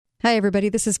Hi, everybody.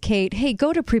 This is Kate. Hey,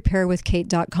 go to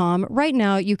preparewithkate.com. Right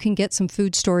now, you can get some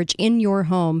food storage in your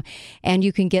home, and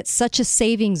you can get such a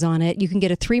savings on it. You can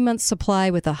get a 3-month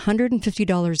supply with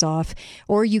 $150 off,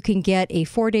 or you can get a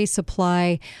 4-day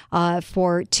supply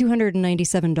for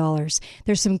 $297.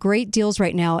 There's some great deals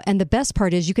right now, and the best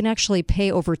part is you can actually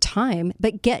pay over time,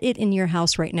 but get it in your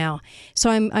house right now. So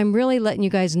I'm really letting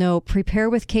you guys know,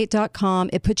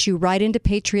 preparewithkate.com. It puts you right into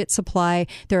Patriot Supply.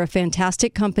 They're a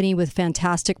fantastic company with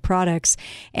fantastic products,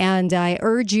 and I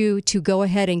urge you to go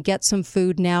ahead and get some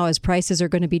food now, as prices are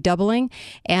going to be doubling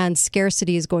and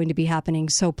scarcity is going to be happening.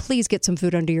 So please get some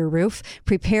food under your roof.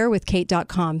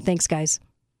 Preparewithkate.com. Thanks, guys.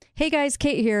 Hey guys,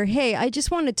 Kate here. Hey, I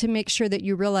just wanted to make sure that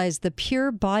you realize the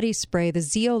Pure Body Spray, the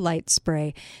Zeolite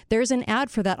Spray. There's an ad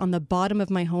for that on the bottom of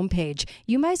my homepage.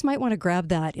 You guys might want to grab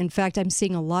that. In fact, I'm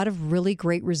seeing a lot of really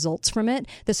great results from it.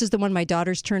 This is the one my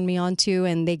daughters turned me on to,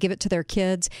 and they give it to their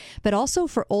kids, but also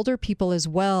for older people as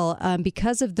well.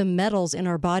 Because of the metals in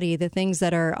our body, the things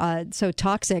that are so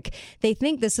toxic, they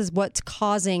think this is what's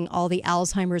causing all the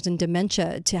Alzheimer's and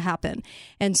dementia to happen.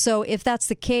 And so if that's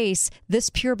the case, this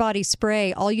Pure Body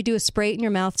Spray, all you do is spray it in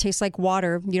your mouth, tastes like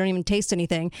water. You don't even taste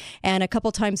anything. And a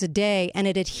couple times a day, and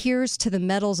it adheres to the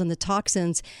metals and the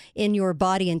toxins in your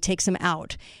body and takes them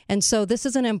out. And so this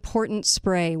is an important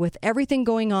spray with everything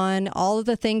going on, all of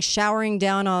the things showering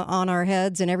down on our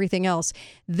heads and everything else.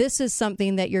 This is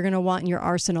something that you're going to want in your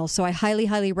arsenal. So I highly,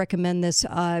 highly recommend this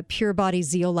Pure Body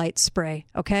Zeolite Spray.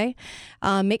 Okay?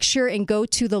 Make sure and go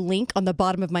to the link on the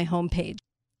bottom of my homepage.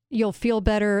 You'll feel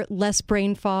better, less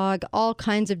brain fog, all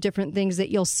kinds of different things that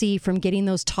you'll see from getting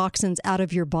those toxins out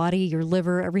of your body, your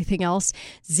liver, everything else.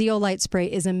 Zeolite Spray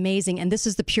is amazing, and this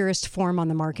is the purest form on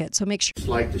the market. So make sure. I'd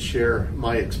like to share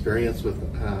my experience with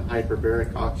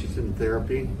hyperbaric oxygen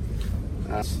therapy.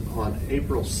 On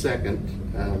April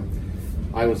 2nd,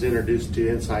 I was introduced to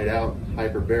Inside Out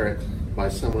Hyperbaric by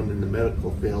someone in the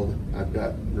medical field. I've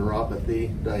got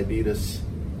neuropathy, diabetes,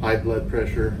 high blood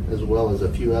pressure, as well as a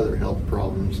few other health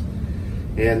problems.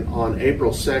 And on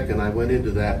April 2nd, I went into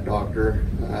that doctor.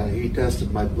 He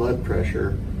tested my blood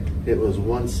pressure. It was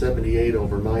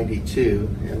 178/92,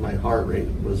 and my heart rate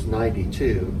was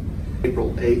 92.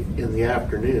 April 8th in the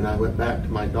afternoon, I went back to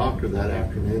my doctor that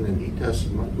afternoon, and he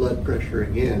tested my blood pressure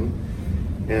again.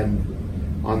 And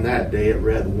on that day, it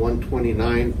read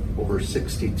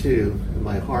 129/62, and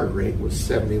my heart rate was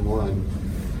 71.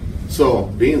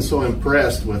 So, being so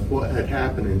impressed with what had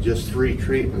happened in just 3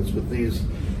 treatments with these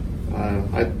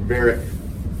hyperbaric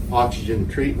oxygen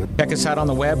treatment. Check us out on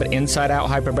the web at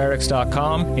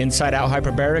InsideOutHyperbarics.com. Inside Out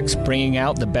Hyperbarics, bringing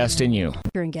out the best in you.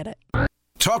 Here and get it.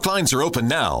 Talk lines are open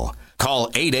now. Call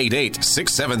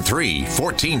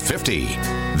 888-673-1450.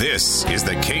 This is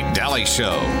the Kate Daly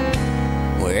Show.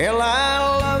 Well, I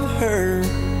love her,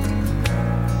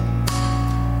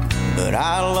 but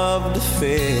I love to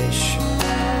fish.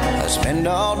 I spend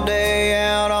all day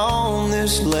out on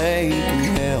this lake,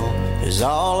 and hell is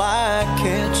all I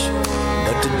catch.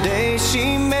 But today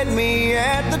she met me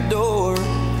at the door,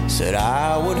 said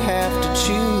I would have to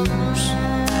choose.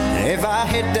 And if I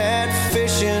hit that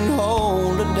fishing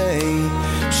hole today,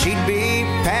 she'd be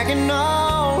packing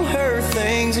all her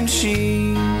things and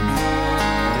she'd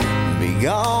be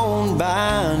gone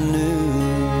by noon.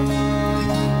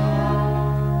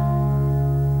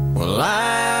 Well,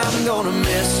 I'm gonna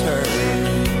miss her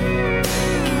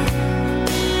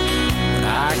when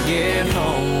I get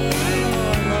home. I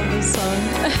love this song.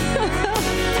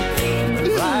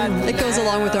 It goes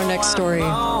along with our next story.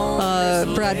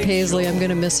 Brad Paisley, I'm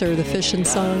gonna miss her, the fishing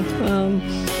song.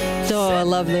 Oh, I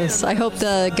love this. I hope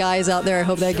the guys out there, I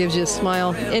hope that gives you a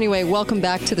smile. Anyway, welcome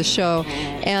back to the show.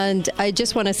 And I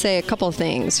just want to say a couple of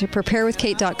things.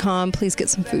 Preparewithkate.com. Please get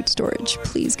some food storage.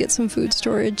 Please get some food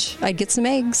storage. I'd get some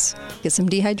eggs. Get some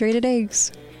dehydrated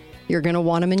eggs. You're going to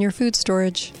want them in your food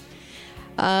storage.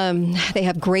 They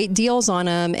have great deals on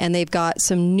them, and they've got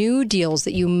some new deals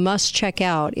that you must check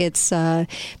out. It's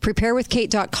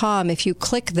preparewithkate.com. If you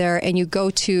click there and you go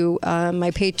to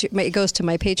it goes to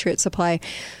my Patriot Supply.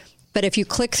 But if you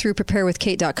click through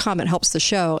preparewithkate.com, it helps the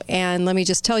show. And let me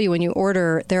just tell you, when you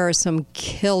order, there are some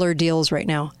killer deals right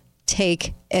now.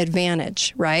 Take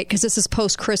advantage, right? Because this is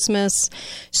post-Christmas,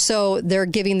 so they're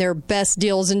giving their best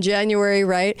deals in January,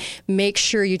 right? Make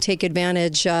sure you take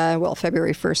advantage,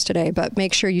 February 1st today, but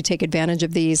make sure you take advantage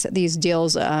of these. These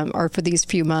deals are for these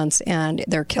few months, and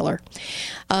they're killer.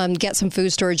 Get some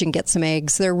food storage and get some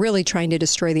eggs. They're really trying to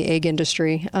destroy the egg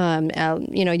industry.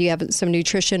 You have some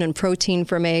nutrition and protein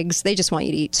from eggs. They just want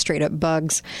you to eat straight up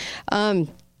bugs.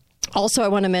 Also, I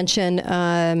want to mention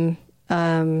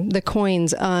The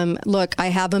coins. Look, I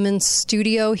have them in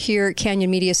studio here at Canyon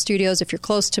Media Studios. If you're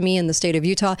close to me in the state of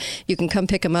Utah, you can come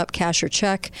pick them up, cash or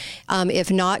check.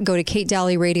 If not, go to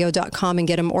katedalleyradio.com and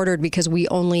get them ordered, because we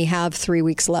only have 3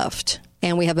 weeks left.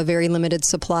 And we have a very limited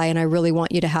supply, and I really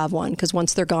want you to have one, because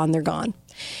once they're gone, they're gone.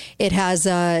 It has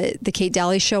the Kate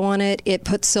Daly Show on it. It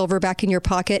puts silver back in your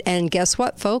pocket. And guess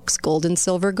what, folks? Gold and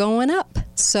silver going up.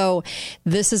 So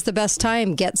this is the best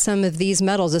time. Get some of these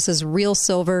medals. This is real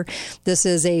silver. This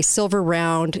is a silver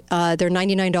round. They're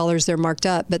 $99. They're marked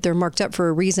up, but they're marked up for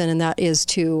a reason, and that is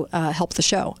to help the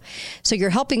show. So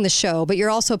you're helping the show, but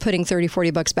you're also putting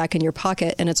 $30-$40 back in your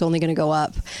pocket, and it's only going to go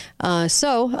up.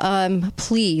 So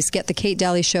please get the Kate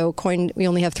Daly Show coin. We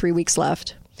only have 3 weeks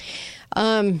left.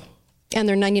 And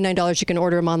they're $99. You can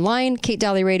order them online,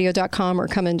 katedalleyradio.com, or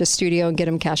come into studio and get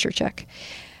them cash or check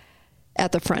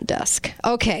at the front desk.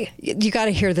 Okay, you got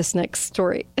to hear this next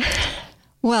story.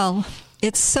 Well,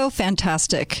 it's so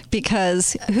fantastic,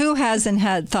 because who hasn't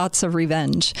had thoughts of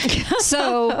revenge?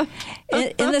 So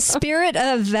in the spirit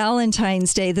of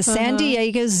Valentine's Day, the San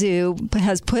Diego Zoo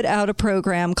has put out a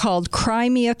program called Cry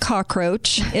Me a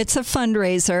Cockroach. It's a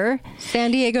fundraiser.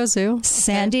 San Diego Zoo.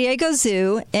 San Diego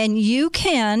Zoo. And you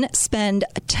can spend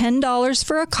 $10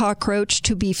 for a cockroach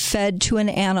to be fed to an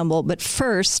animal. But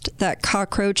first, that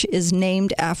cockroach is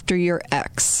named after your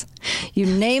ex. You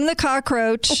name the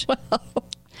cockroach. Wow.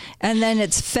 And then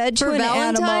it's fed to an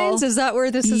animal. Is that where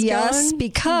this is going? Yes,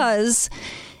 because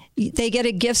they get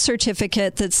a gift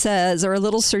certificate that says, or a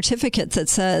little certificate that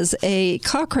says, a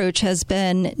cockroach has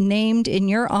been named in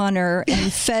your honor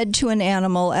and fed to an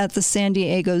animal at the San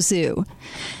Diego Zoo.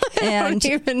 I don't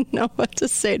even know what to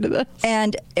say to this.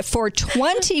 And for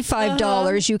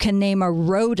 $25, you can name a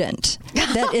rodent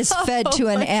that is fed to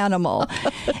an animal.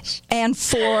 And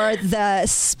for the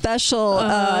special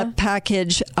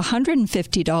package,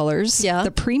 $150,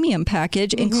 the premium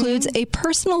package includes a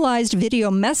personalized video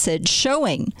message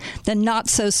showing the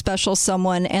not-so-special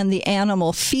someone and the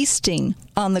animal feasting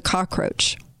on the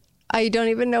cockroach. I don't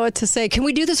even know what to say. Can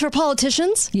we do this for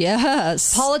politicians?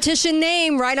 Yes. Politician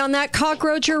name right on that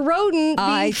cockroach or rodent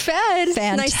being fed.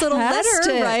 Fantastic. Nice little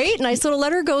letter, right? Nice little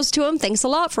letter goes to him. Thanks a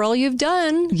lot for all you've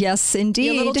done. Yes, indeed.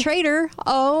 You little traitor.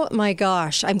 Oh, my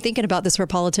gosh. I'm thinking about this for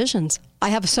politicians. I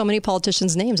have so many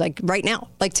politicians' names, like right now,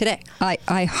 like today.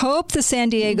 I hope the San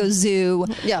Diego Zoo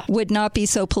would not be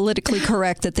so politically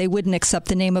correct that they wouldn't accept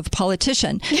the name of a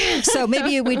politician. So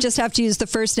maybe we just have to use the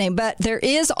first name. But there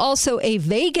is also a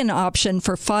vegan option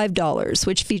for $5,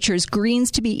 which features greens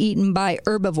to be eaten by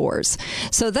herbivores.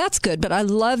 So that's good. But I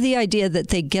love the idea that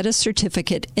they get a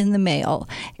certificate in the mail.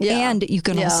 And you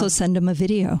can also send them a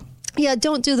video. Yeah,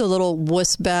 don't do the little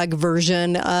wuss bag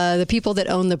version. The people that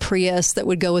own the Prius that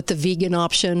would go with the vegan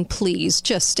option, please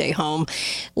just stay home.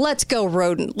 Let's go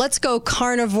rodent. Let's go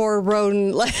carnivore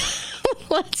rodent.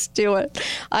 Let's do it.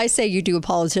 I say you do a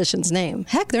politician's name.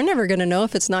 Heck, they're never going to know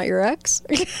if it's not your ex.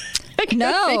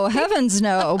 No, heavens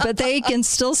no. But they can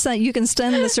still send, you can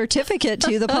send the certificate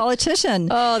to the politician.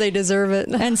 Oh, they deserve it.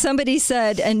 And somebody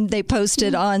said, and they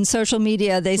posted on social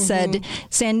media, they said,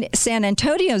 San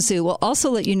Antonio Zoo will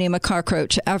also let you name a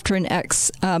cockroach after an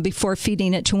ex before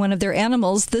feeding it to one of their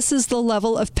animals. This is the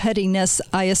level of pettiness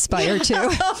I aspire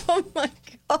to. Oh, my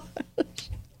gosh.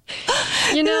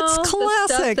 You know, it's classic.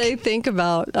 The stuff they think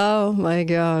about. Oh my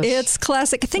gosh, it's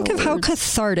classic. Think of how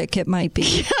cathartic it might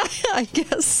be. I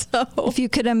guess so. If you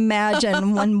could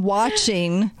imagine when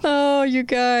watching. Oh, you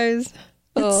guys.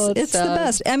 It's the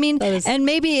best. I mean, and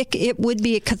maybe it would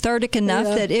be cathartic enough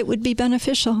that it would be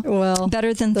beneficial. Well,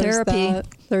 better than therapy.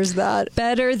 There's that.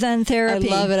 Better than therapy.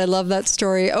 I love it. I love that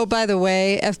story. Oh, by the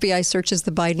way, FBI searches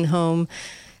the Biden home,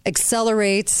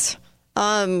 accelerates.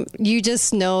 You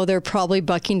just know they're probably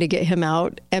bucking to get him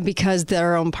out, and because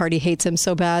their own party hates him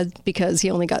so bad because he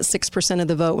only got 6% of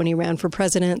the vote when he ran for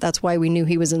president. That's why we knew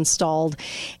he was installed,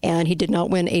 and he did not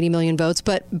win 80 million votes.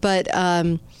 But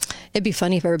it'd be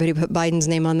funny if everybody put Biden's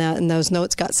name on that and those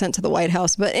notes got sent to the White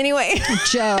House. But anyway,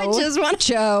 Joe,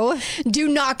 do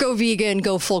not go vegan.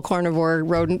 Go full carnivore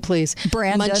rodent, please.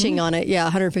 Brandon. Munching on it. Yeah,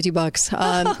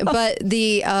 $150. But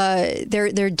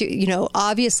they're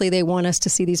obviously they want us to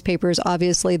see these papers.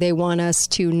 Obviously, they want us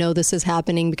to know this is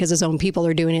happening because his own people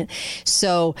are doing it.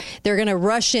 So they're going to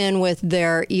rush in with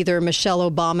their either Michelle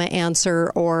Obama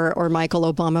answer or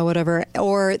Michael Obama, whatever,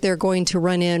 or they're going to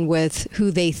run in with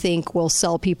who they think will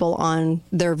sell people on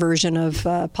their version of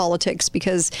politics,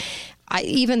 because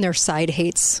even their side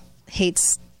hates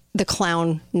the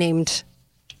clown named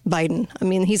Biden. I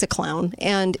mean, he's a clown,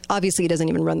 and obviously he doesn't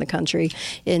even run the country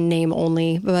in name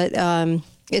only, but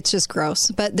It's just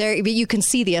gross. But you can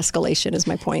see the escalation is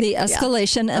my point. The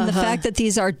escalation and the fact that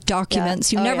these are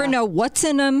documents. You never know what's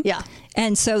in them. Yeah.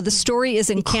 And so the story is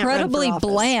incredibly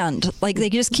bland. Like they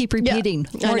just keep repeating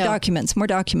more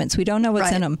documents. We don't know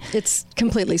what's in them. It's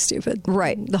completely stupid.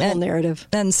 Right. The whole narrative.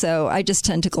 And so I just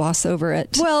tend to gloss over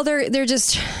it. Well, they're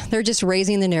just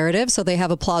raising the narrative so they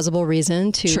have a plausible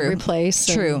reason to replace.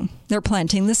 True. They're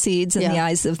planting the seeds in the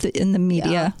eyes of in the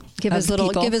media. Yeah. Give his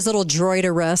little droid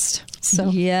a rest. So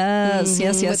yes.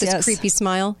 With his creepy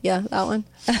smile. Yeah, that one.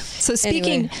 So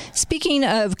speaking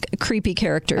of creepy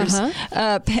characters,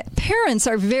 parents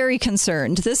are very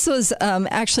concerned. This was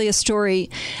actually a story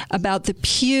about the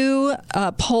Pew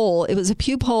poll. It was a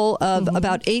Pew poll of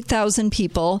about 8,000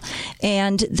 people,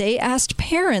 and they asked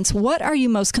parents, what are you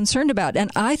most concerned about? And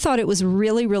I thought it was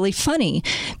really, really funny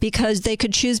because they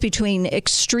could choose between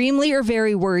extremely or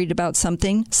very worried about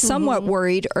something, somewhat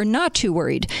worried, or not too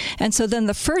worried. And so then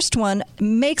the first one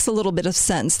makes a little bit of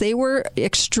sense. They were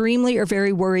extremely or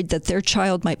very worried that their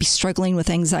child might be struggling with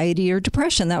anxiety or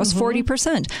depression. That was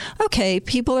 40%. Okay,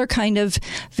 people are kind of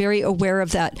very aware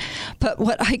of that. But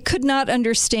what I could not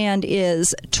understand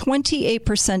is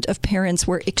 28% of parents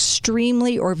were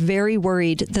extremely or very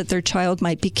worried that their child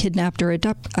might be kidnapped or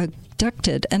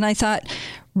abducted. And I thought,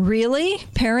 really?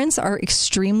 Parents are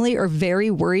extremely or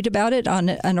very worried about it on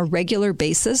a regular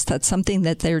basis? That's something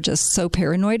that they're just so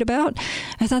paranoid about?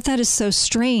 I thought that is so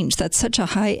strange. That's such a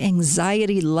high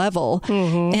anxiety level.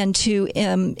 And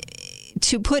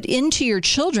to put into your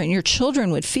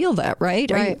children would feel that,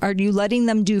 right? Are you letting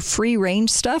them do free range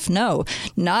stuff? No,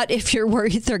 not if you're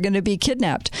worried they're going to be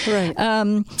kidnapped. Right.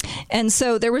 And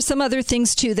so there were some other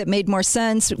things too that made more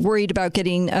sense, worried about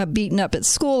getting beaten up at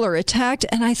school or attacked.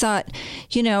 And I thought,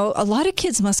 a lot of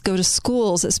kids must go to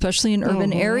schools, especially in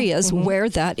urban areas where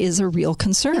that is a real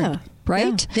concern,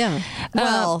 right? Yeah.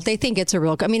 Well, they think it's a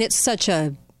real, it's such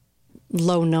a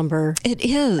low number. It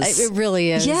is. It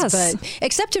really is. Yes. But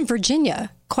except in Virginia,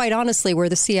 quite honestly, where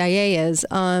the CIA is,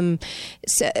 in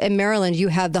Maryland, you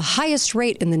have the highest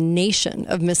rate in the nation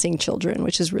of missing children,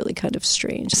 which is really kind of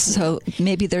strange. So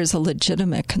maybe there's a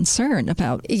legitimate concern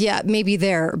about... Yeah, maybe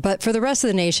there. But for the rest of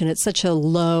the nation, it's such a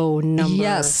low number.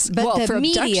 Yes. But the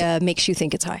media makes you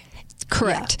think it's high.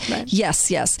 Correct. Yeah, right.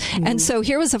 Yes. And so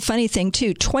here was a funny thing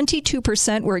too.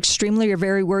 22% were extremely or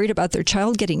very worried about their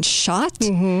child getting shot.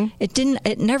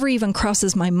 It never even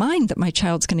crosses my mind that my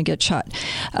child's going to get shot.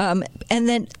 And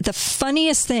then the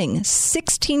funniest thing,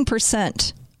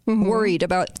 16% worried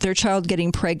about their child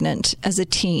getting pregnant as a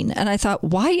teen. And I thought,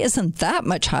 why isn't that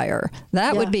much higher?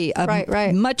 That would be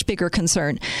a much bigger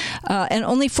concern. And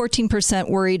only 14%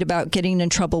 worried about getting in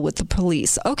trouble with the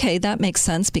police. Okay, that makes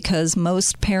sense because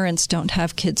most parents don't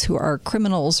have kids who are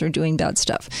criminals or doing bad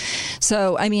stuff.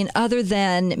 So, other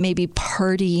than maybe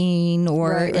partying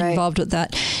or involved with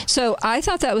that. So I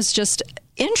thought that was just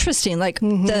interesting. Like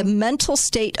the mental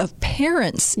state of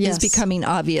parents is becoming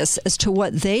obvious as to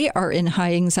what they are in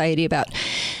high anxiety about.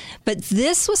 But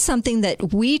this was something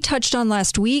that we touched on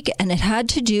last week, and it had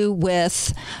to do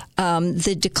with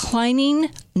the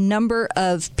declining number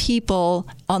of people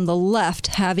on the left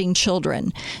having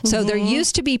children. So there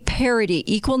used to be parity,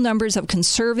 equal numbers of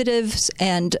conservatives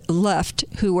and left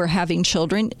who were having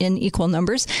children in equal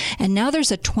numbers. And now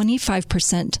there's a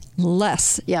 25%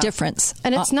 less difference.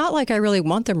 And it's not like I really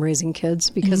want them raising kids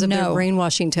because of their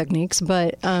brainwashing techniques.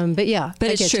 But yeah.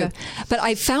 But it's true. But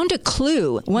I found a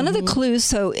clue. One of the clues,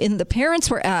 so in the parents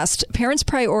were asked, parents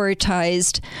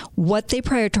prioritized, what they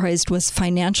prioritized was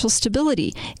financial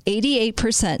stability.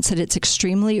 88% said it's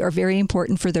extremely or very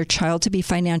important for their child to be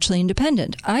financially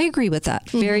independent. I agree with that.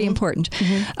 Very important.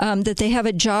 That they have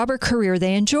a job or career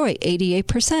they enjoy.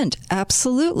 88%.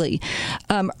 Absolutely.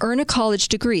 Earn a college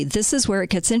degree. This is where it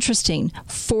gets interesting.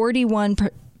 41%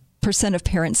 of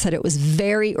parents said it was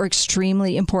very or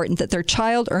extremely important that their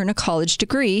child earn a college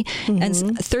degree, and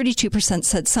 32%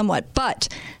 said somewhat. But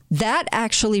that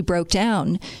actually broke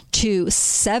down to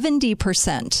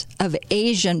 70% of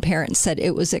Asian parents said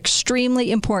it was extremely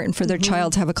important for their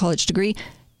child to have a college degree.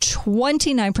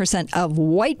 29% of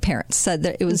white parents said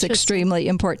that it was extremely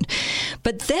important.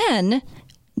 But then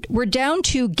we're down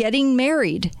to getting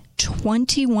married.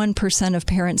 21% of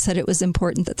parents said it was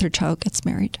important that their child gets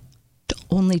married.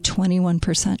 Only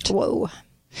 21%. Whoa.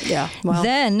 Yeah. Wow.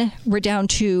 Then we're down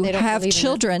to have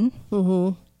children.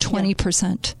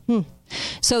 20%.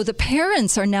 So the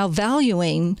parents are now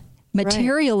valuing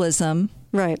materialism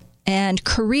and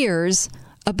careers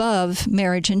above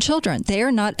marriage and children. They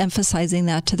are not emphasizing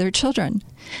that to their children.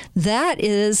 That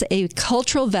is a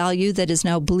cultural value that is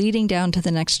now bleeding down to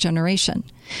the next generation.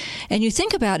 And you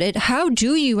think about it, how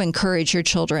do you encourage your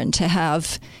children to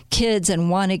have kids and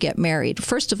want to get married?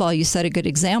 First of all, you set a good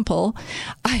example.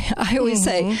 I always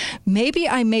say, maybe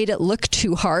I made it look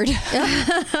too hard.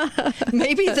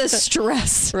 Maybe the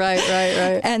stress. Right.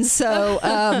 And so,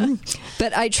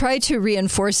 but I try to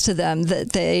reinforce to them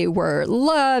that they were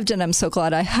loved, and I'm so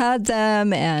glad I had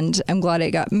them, and I'm glad I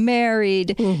got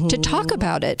married, to talk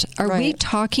about it. Are we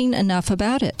talking enough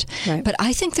about it? Right. But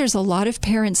I think there's a lot of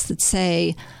parents that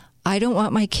say, I don't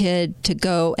want my kid to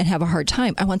go and have a hard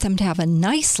time. I want them to have a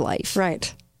nice life.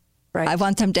 Right. I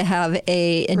want them to have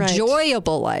a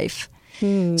enjoyable life.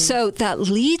 So that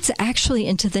leads actually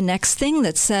into the next thing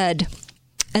that's said,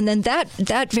 and then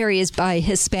that varies by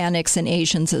Hispanics and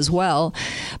Asians as well.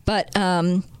 But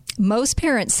most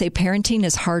parents say parenting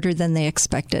is harder than they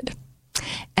expected.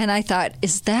 And I thought,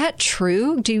 is that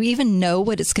true? Do you even know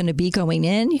what it's going to be going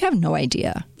in? You have no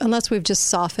idea. Unless we've just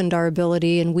softened our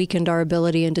ability and weakened our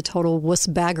ability into total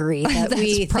wuss-baggery that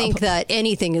we think that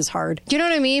anything is hard. Do you know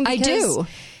what I mean? I do.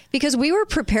 Because we were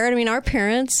prepared. I mean, our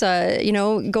parents, I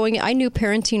knew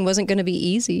parenting wasn't going to be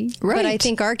easy. Right. But I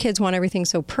think our kids want everything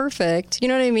so perfect. You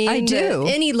know what I mean? I do.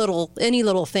 Any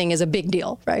little thing is a big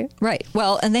deal, right? Right.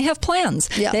 Well, and they have plans.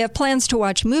 Yeah. They have plans to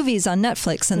watch movies on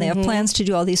Netflix, and they have plans to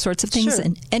do all these sorts of things. Sure.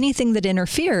 And anything that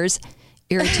interferes,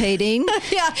 irritating.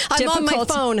 Yeah, I'm on my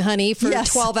phone, honey, for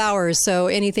 12 hours. So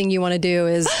anything you want to do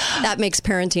that makes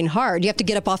parenting hard. You have to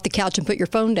get up off the couch and put your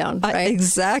phone down, right?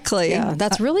 Exactly. Yeah,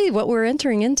 that's really what we're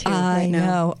entering into right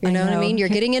now. You know what I mean? You're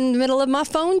getting in the middle of my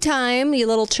phone time, you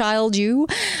little child, you.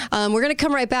 We're going to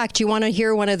come right back. Do you want to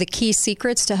hear one of the key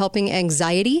secrets to helping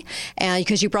anxiety? And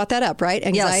because you brought that up, right?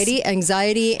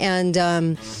 Anxiety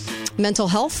and mental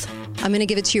health. I'm going to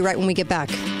give it to you right when we get back,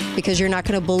 because you're not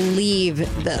going to believe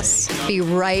this. Be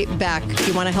right back. If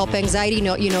you want to help anxiety,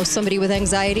 you know somebody with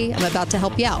anxiety, I'm about to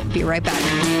help you out. Be right back.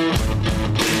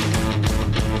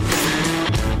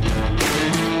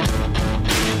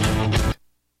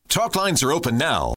 Talk lines are open now.